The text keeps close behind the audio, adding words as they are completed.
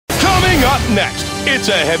next, it's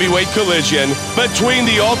a heavyweight collision between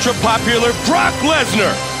the ultra-popular Brock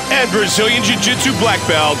Lesnar and Brazilian Jiu-Jitsu black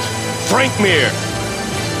belt, Frank Mir.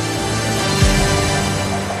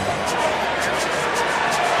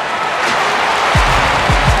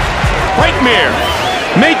 Frank Mir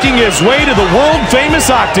making his way to the world-famous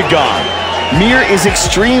octagon. Mir is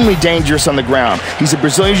extremely dangerous on the ground. He's a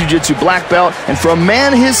Brazilian Jiu-Jitsu black belt, and for a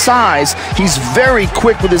man his size, he's very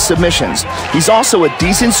quick with his submissions. He's also a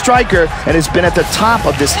decent striker and has been at the top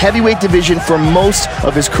of this heavyweight division for most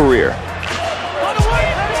of his career.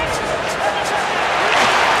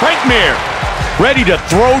 Frank Mir, ready to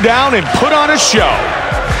throw down and put on a show.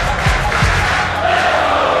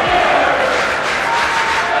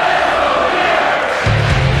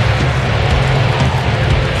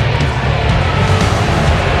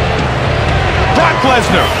 Brock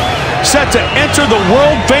Lesnar, set to enter the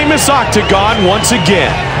world-famous octagon once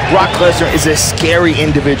again. Brock Lesnar is a scary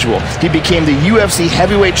individual. He became the UFC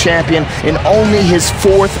heavyweight champion in only his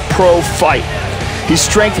 4th pro fight. His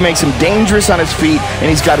strength makes him dangerous on his feet, and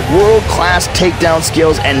he's got world-class takedown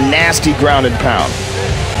skills and nasty ground and pound.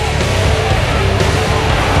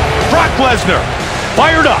 Brock Lesnar,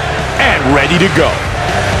 fired up and ready to go.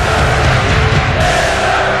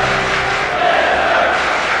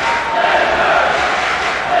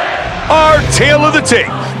 Our Tale of the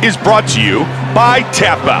Tape is brought to you by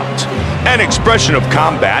Tap Out, an expression of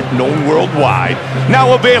combat known worldwide,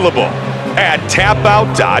 now available at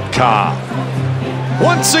tapout.com.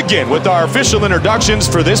 Once again, with our official introductions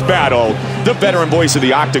for this battle, the veteran voice of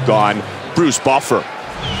the Octagon, Bruce Buffer.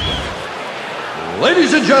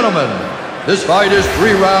 Ladies and gentlemen, this fight is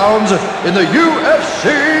 3 rounds in the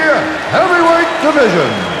UFC heavyweight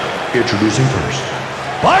division. Introducing first,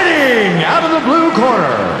 fighting out of the blue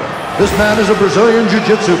corner. This man is a Brazilian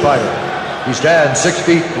Jiu-Jitsu fighter. He stands 6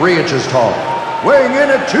 feet 3 inches tall, weighing in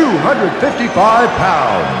at 255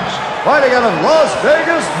 pounds, fighting out of Las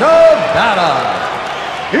Vegas, Nevada.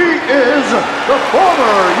 He is the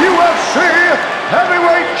former UFC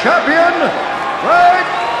heavyweight champion, Frank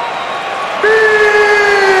Mir.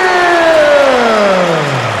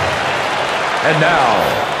 And now,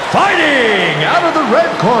 fighting out of the red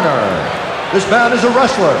corner. This man is a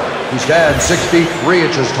wrestler. He stands 6 feet 3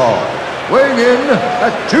 inches tall, weighing in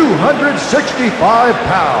at 265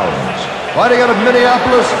 pounds, fighting out of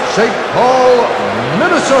Minneapolis, St. Paul,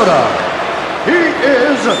 Minnesota. He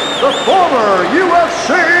is the former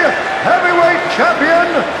UFC heavyweight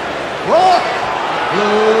champion, Brock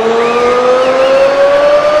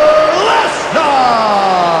Lesnar.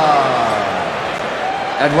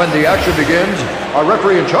 And when the action begins, our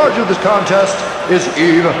referee in charge of this contest is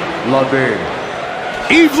Yves Levine.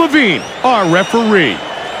 Yves Levine, our referee.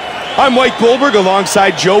 I'm Mike Goldberg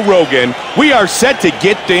alongside Joe Rogan. We are set to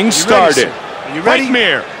get things started. Are you ready? Frank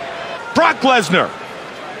Mir, Brock Lesnar.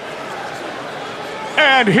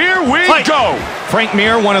 And here we go. Frank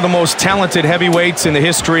Mir, one of the most talented heavyweights in the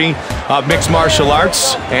history of mixed martial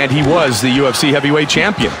arts, and he was the UFC heavyweight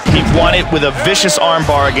champion. He won it with a vicious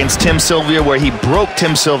armbar against Tim Sylvia, where he broke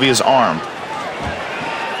Tim Sylvia's arm.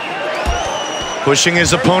 Pushing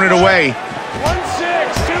his opponent away.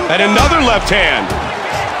 And another left hand.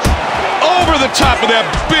 Over the top of that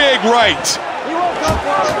big right.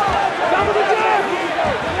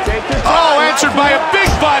 Oh, answered by a big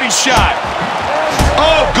body shot.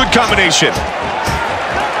 Oh, good combination.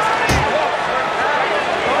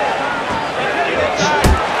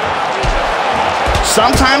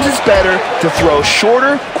 Sometimes it's better to throw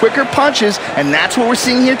shorter, quicker punches, and that's what we're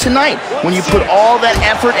seeing here tonight. When you put all that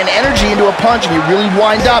effort and energy into a punch and you really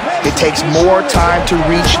wind up, it takes more time to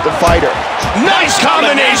reach the fighter. Nice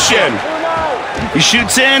combination. He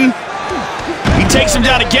shoots in. He takes him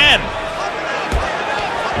down again.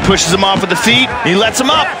 Pushes him off with the feet. He lets him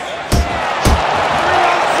up.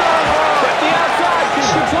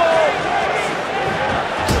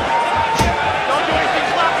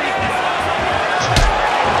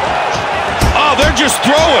 They're just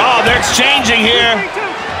throwing. Oh, they're exchanging here.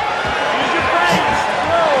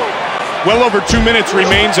 Well over 2 minutes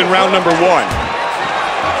remains in round number 1.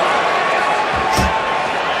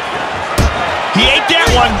 He ate that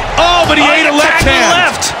one. Oh, but he ate a left hand.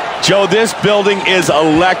 Left. Joe, this building is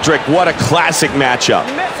electric. What a classic matchup.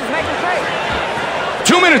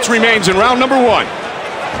 2 minutes remains in round number 1.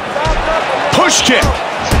 Push kick.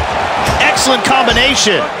 Excellent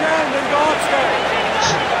combination.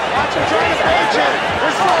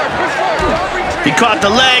 He caught the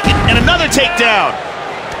leg, and another takedown.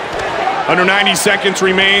 Under 90 seconds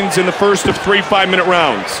remains in the first of 3 5-minute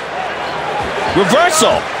rounds.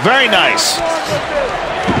 Reversal. Very nice.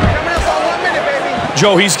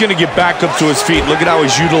 Joe, he's going to get back up to his feet. Look at how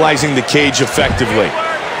he's utilizing the cage effectively.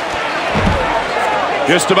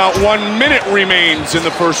 Just about 1 minute remains in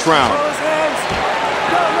the first round.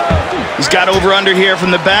 He's got over-under here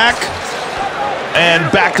from the back.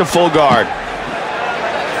 And back to full guard.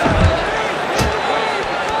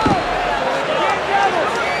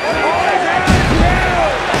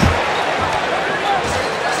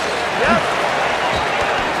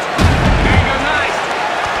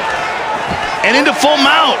 And into full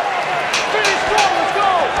mount.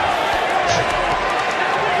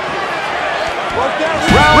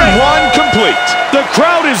 Round one complete. The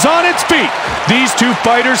crowd is on its feet. These two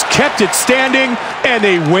fighters kept it standing, and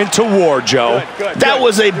they went to war, Joe. That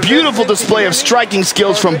was a beautiful display of striking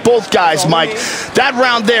skills from both guys, Mike. That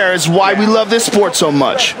round there is why we love this sport so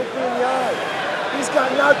much. He's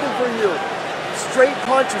got nothing for you. Straight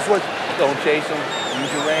punches with. Don't chase him.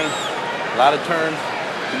 Use your range. A lot of turns.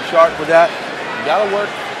 Be sharp with that. You gotta work.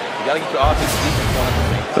 You gotta get your offense defense going at the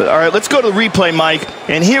same time. All right, let's go to the replay, Mike.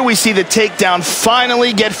 And here we see the takedown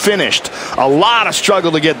finally get finished. A lot of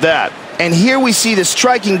struggle to get that. And here we see the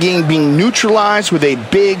striking game being neutralized with a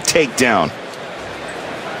big takedown.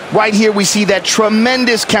 Right here we see that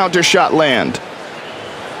tremendous counter shot land.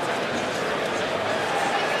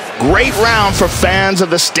 Great round for fans of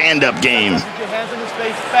the stand-up game. Keep your hands in his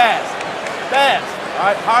face fast. Fast. All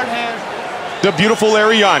right, hard hands. The beautiful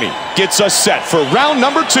Ariani gets us set for round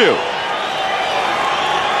number 2.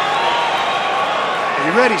 Are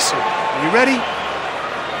you ready, sir? Are you ready?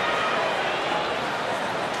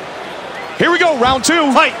 Here we go, round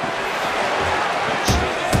 2. Fight.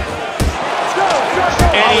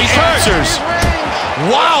 And he answers.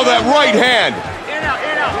 Wow, that right hand.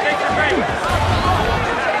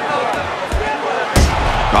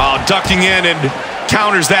 Oh, ducking in and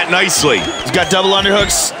counters that nicely. He's got double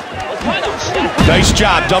underhooks. Nice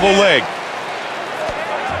job, double leg.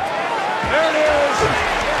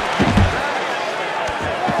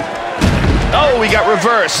 Oh, he got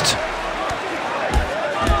reversed.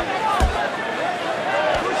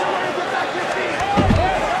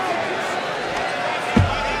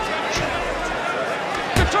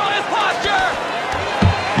 Control his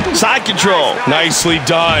posture. Side control. Nicely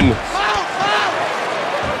done.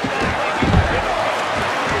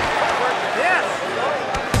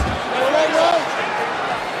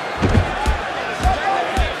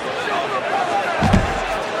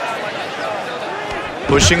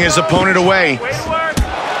 Pushing his opponent away.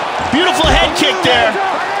 Beautiful head kick there.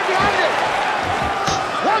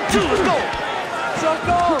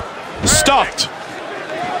 Stuffed.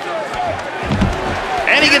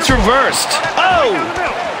 And he gets reversed. Oh!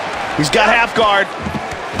 He's got half guard.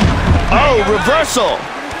 Oh, reversal.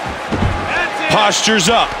 Postures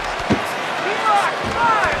up.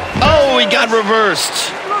 Oh, he got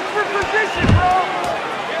reversed. Look for position, bro.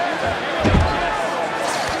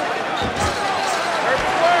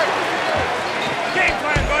 Game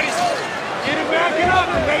plan, buddies. Get him backing up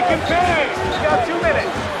and make him pay. You got 2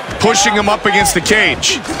 minutes. Pushing him up against the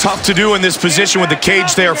cage. Tough to do in this position with the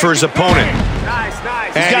cage there for his opponent. Nice,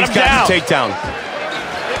 nice. And got he's him got the takedown.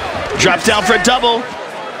 Drops down for a double.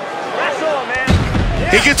 That's all, man.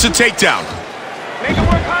 He gets a takedown. Make him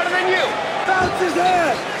work harder than you. Bounce his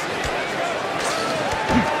head.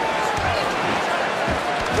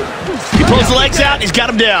 He pulls the legs out. He's got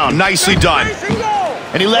him down. Nicely done.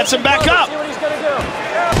 And he lets him back up. See what he's gonna do.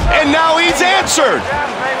 And now he's answered.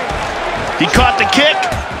 He caught the kick.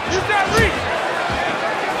 Use that reach.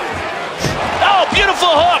 Oh, beautiful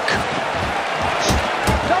hook.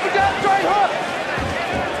 Double jab, straight hook.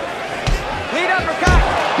 Lead uppercut.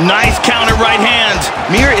 Nice counter right hand.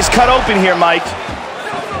 Mir is cut open here, Mike.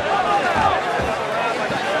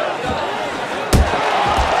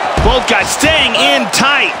 Both guys staying in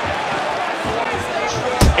tight.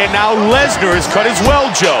 And now Lesnar is cut as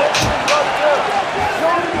well, Joe.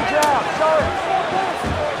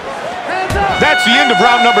 That's the end of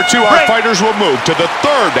round number 2. Our fighters will move to the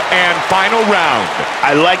 3rd and final round.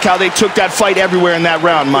 I like how they took that fight everywhere in that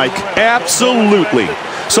round, Mike. Absolutely.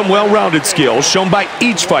 Some well-rounded skills shown by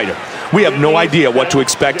each fighter. We have no idea what to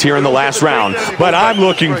expect here in the last round, but I'm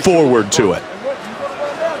looking forward to it.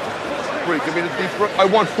 Give me the deep breath. I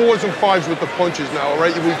want 4s and 5s with the punches now, all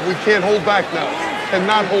right? We can't hold back now.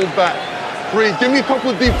 Cannot hold back. Breathe. Give me a couple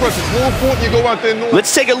of deep breaths. It's more important you go out there and...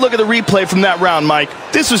 Let's take a look at the replay from that round, Mike.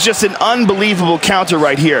 This was just an unbelievable counter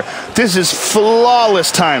right here. This is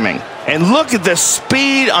flawless timing. And look at the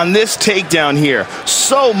speed on this takedown here.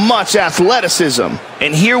 So much athleticism.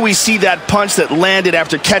 And here we see that punch that landed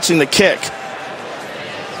after catching the kick.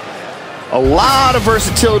 A lot of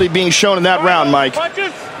versatility being shown in that round, Mike.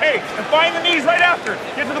 Punches. Hey, and find the knees right after.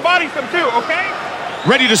 Get to the body some too, okay?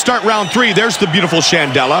 Ready to start round 3. There's the beautiful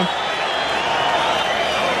Chandela.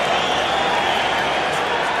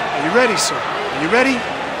 Are you ready, sir? Are you ready?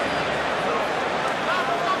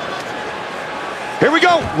 Here we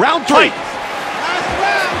go, round 3.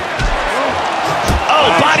 Oh,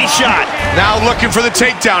 body shot. Now looking for the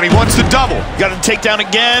takedown. He wants the double. Got the takedown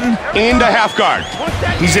again. Into half guard.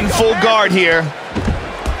 He's in full guard here.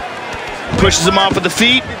 Pushes him off with the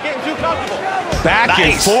feet. Back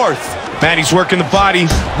and forth. Man, he's working the body.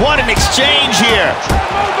 What an exchange here.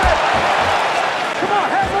 Come on,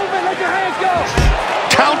 head movement, let your hands go.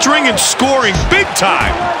 Countering and scoring big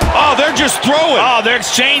time. Oh, they're just throwing. Oh, they're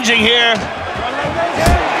exchanging here.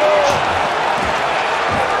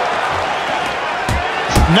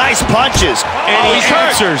 Nice punches. And he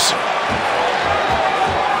answers.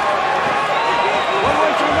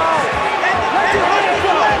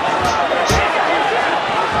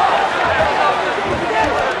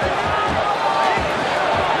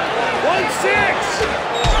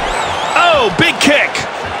 Oh, big kick.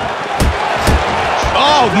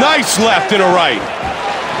 Oh, nice left and a right.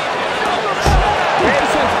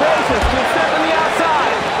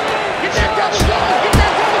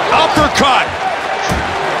 Uppercut.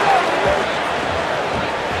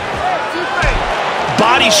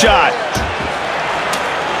 Body shot.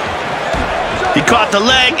 He caught the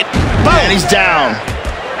leg. Boom. And he's down.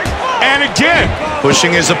 And again,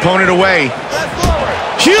 pushing his opponent away.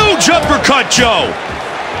 Huge uppercut, Joe.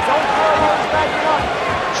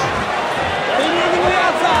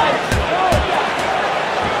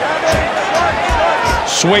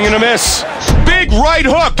 Swing and a miss. Big right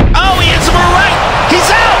hook. Oh, he hits him a right. He's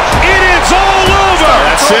out. It is all over.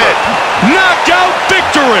 That's it. Knockout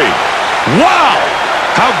victory. Wow.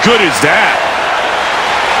 How good is that?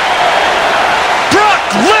 Brock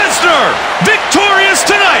Lesnar, victorious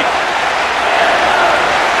tonight.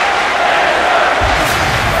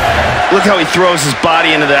 Look how he throws his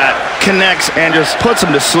body into that. Connects and just puts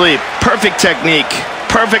him to sleep. Perfect technique.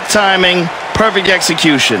 Perfect timing. Perfect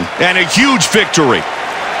execution. And a huge victory.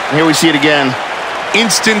 Here we see it again.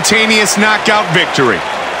 Instantaneous knockout victory.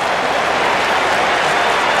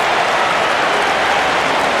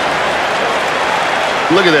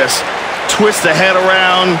 Look at this. Twist the head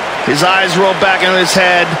around. His eyes roll back into his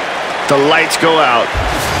head. The lights go out.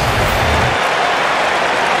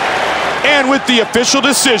 And with the official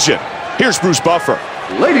decision, here's Bruce Buffer.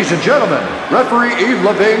 Ladies and gentlemen, referee Yves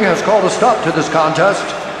Leving has called a stop to this contest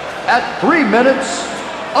at 3 minutes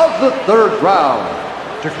of the 3rd round,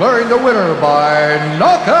 declaring the winner by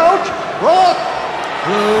knockout, Brock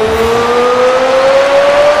Lesnar.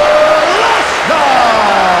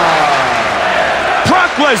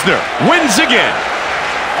 Brock Lesnar wins again.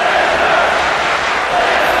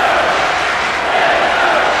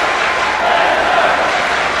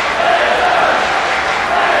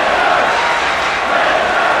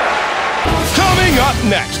 Coming up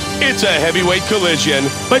next, it's a heavyweight collision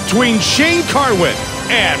between Shane Carwin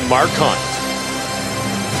and Mark Hunt.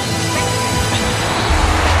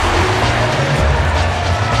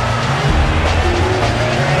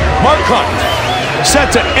 Mark Hunt,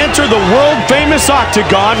 set to enter the world-famous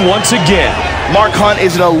octagon once again. Mark Hunt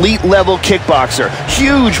is an elite-level kickboxer.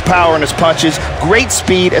 Huge power in his punches, great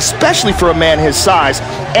speed, especially for a man his size,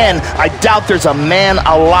 and I doubt there's a man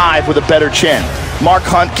alive with a better chin. Mark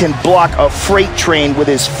Hunt can block a freight train with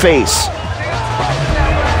his face.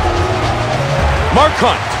 Mark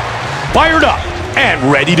Hunt, fired up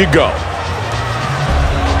and ready to go.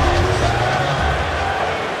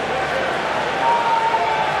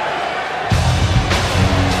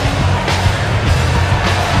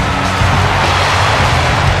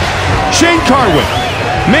 Shane Carwin,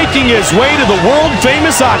 making his way to the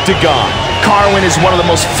world-famous octagon. Carwin is one of the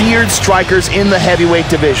most feared strikers in the heavyweight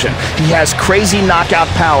division. He has crazy knockout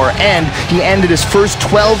power, and he ended his first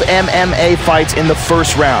 12 MMA fights in the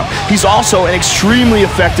 1st round. He's also an extremely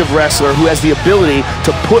effective wrestler who has the ability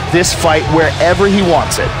to put this fight wherever he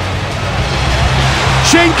wants it.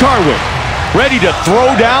 Shane Carwin, ready to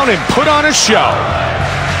throw down and put on a show.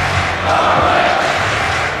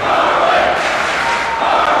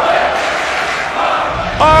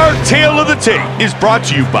 Our Tale of the Tape is brought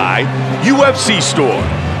to you by UFC Store.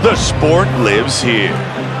 The sport lives here.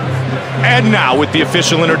 And now, with the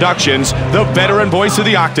official introductions, the veteran voice of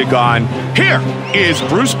the Octagon, here is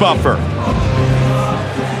Bruce Buffer.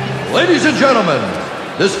 Ladies and gentlemen,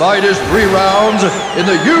 this fight is 3 rounds in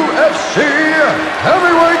the UFC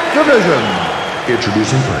heavyweight division.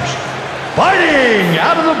 Introducing first, fighting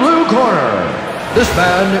out of the blue corner. This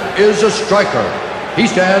man is a striker. He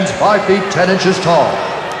stands 5 feet 10 inches tall,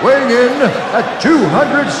 weighing in at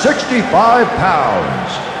 265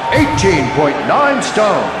 pounds. 18.9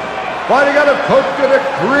 stone. Fighting out of Coconut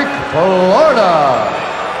Creek, Florida,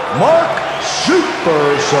 Mark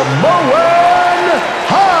Super Samoan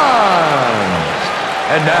Hines.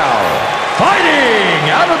 And now,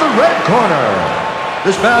 fighting out of the red corner.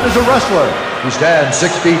 This man is a wrestler. He stands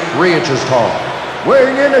 6 feet 3 inches tall,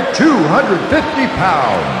 weighing in at 250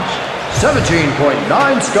 pounds,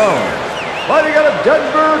 17.9 stone. Fighting out of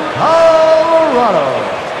Denver, Colorado.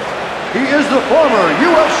 He is the former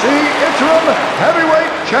UFC interim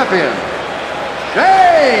heavyweight champion,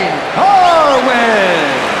 Shane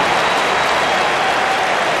Carwin.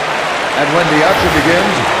 And when the action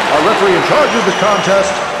begins, our referee in charge of the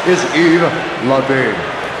contest is Yves Levine.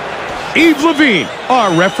 Yves Levine,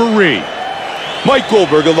 our referee. Mike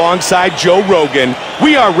Goldberg alongside Joe Rogan.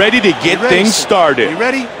 We are ready to get things started. You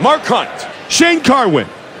ready? Mark Hunt, Shane Carwin.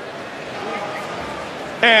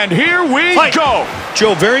 And here we go.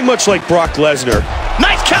 Joe, very much like Brock Lesnar.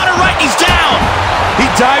 Nice counter right, he's down. He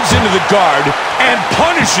dives into the guard and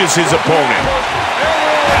punishes his opponent.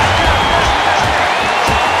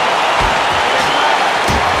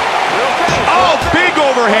 Oh, big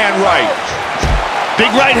overhand right.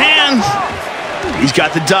 Big right hand. He's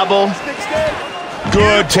got the double.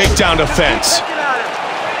 Good takedown defense.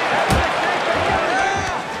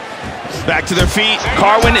 Back to their feet.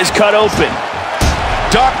 Carwin is cut open.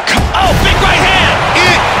 Duck. Oh, big right hand.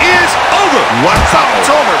 It is over. Wow.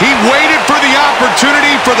 It's over. He waited for the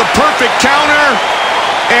opportunity for the perfect counter.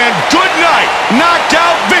 And good night.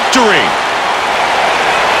 Knockout victory.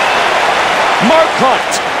 Mark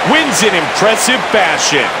Hunt wins in impressive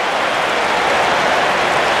fashion.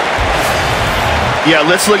 Yeah,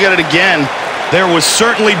 let's look at it again. There was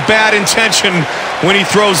certainly bad intention when he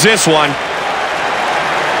throws this one.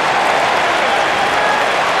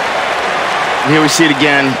 Here we see it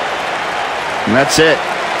again. And that's it.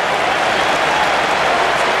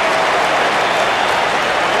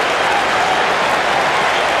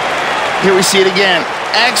 Here we see it again.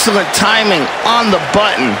 Excellent timing on the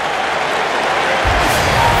button.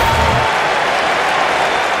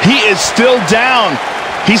 He is still down.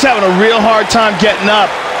 He's having a real hard time getting up.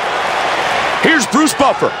 Here's Bruce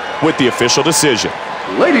Buffer with the official decision.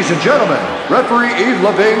 Ladies and gentlemen, referee Yves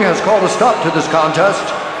Levine has called a stop to this contest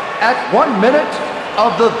at 1 minute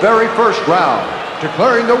of the very first round,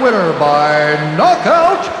 declaring the winner by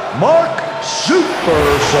knockout, Mark Super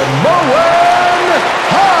Samoan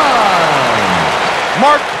Hines.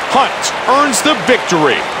 Mark Hunt earns the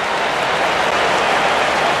victory.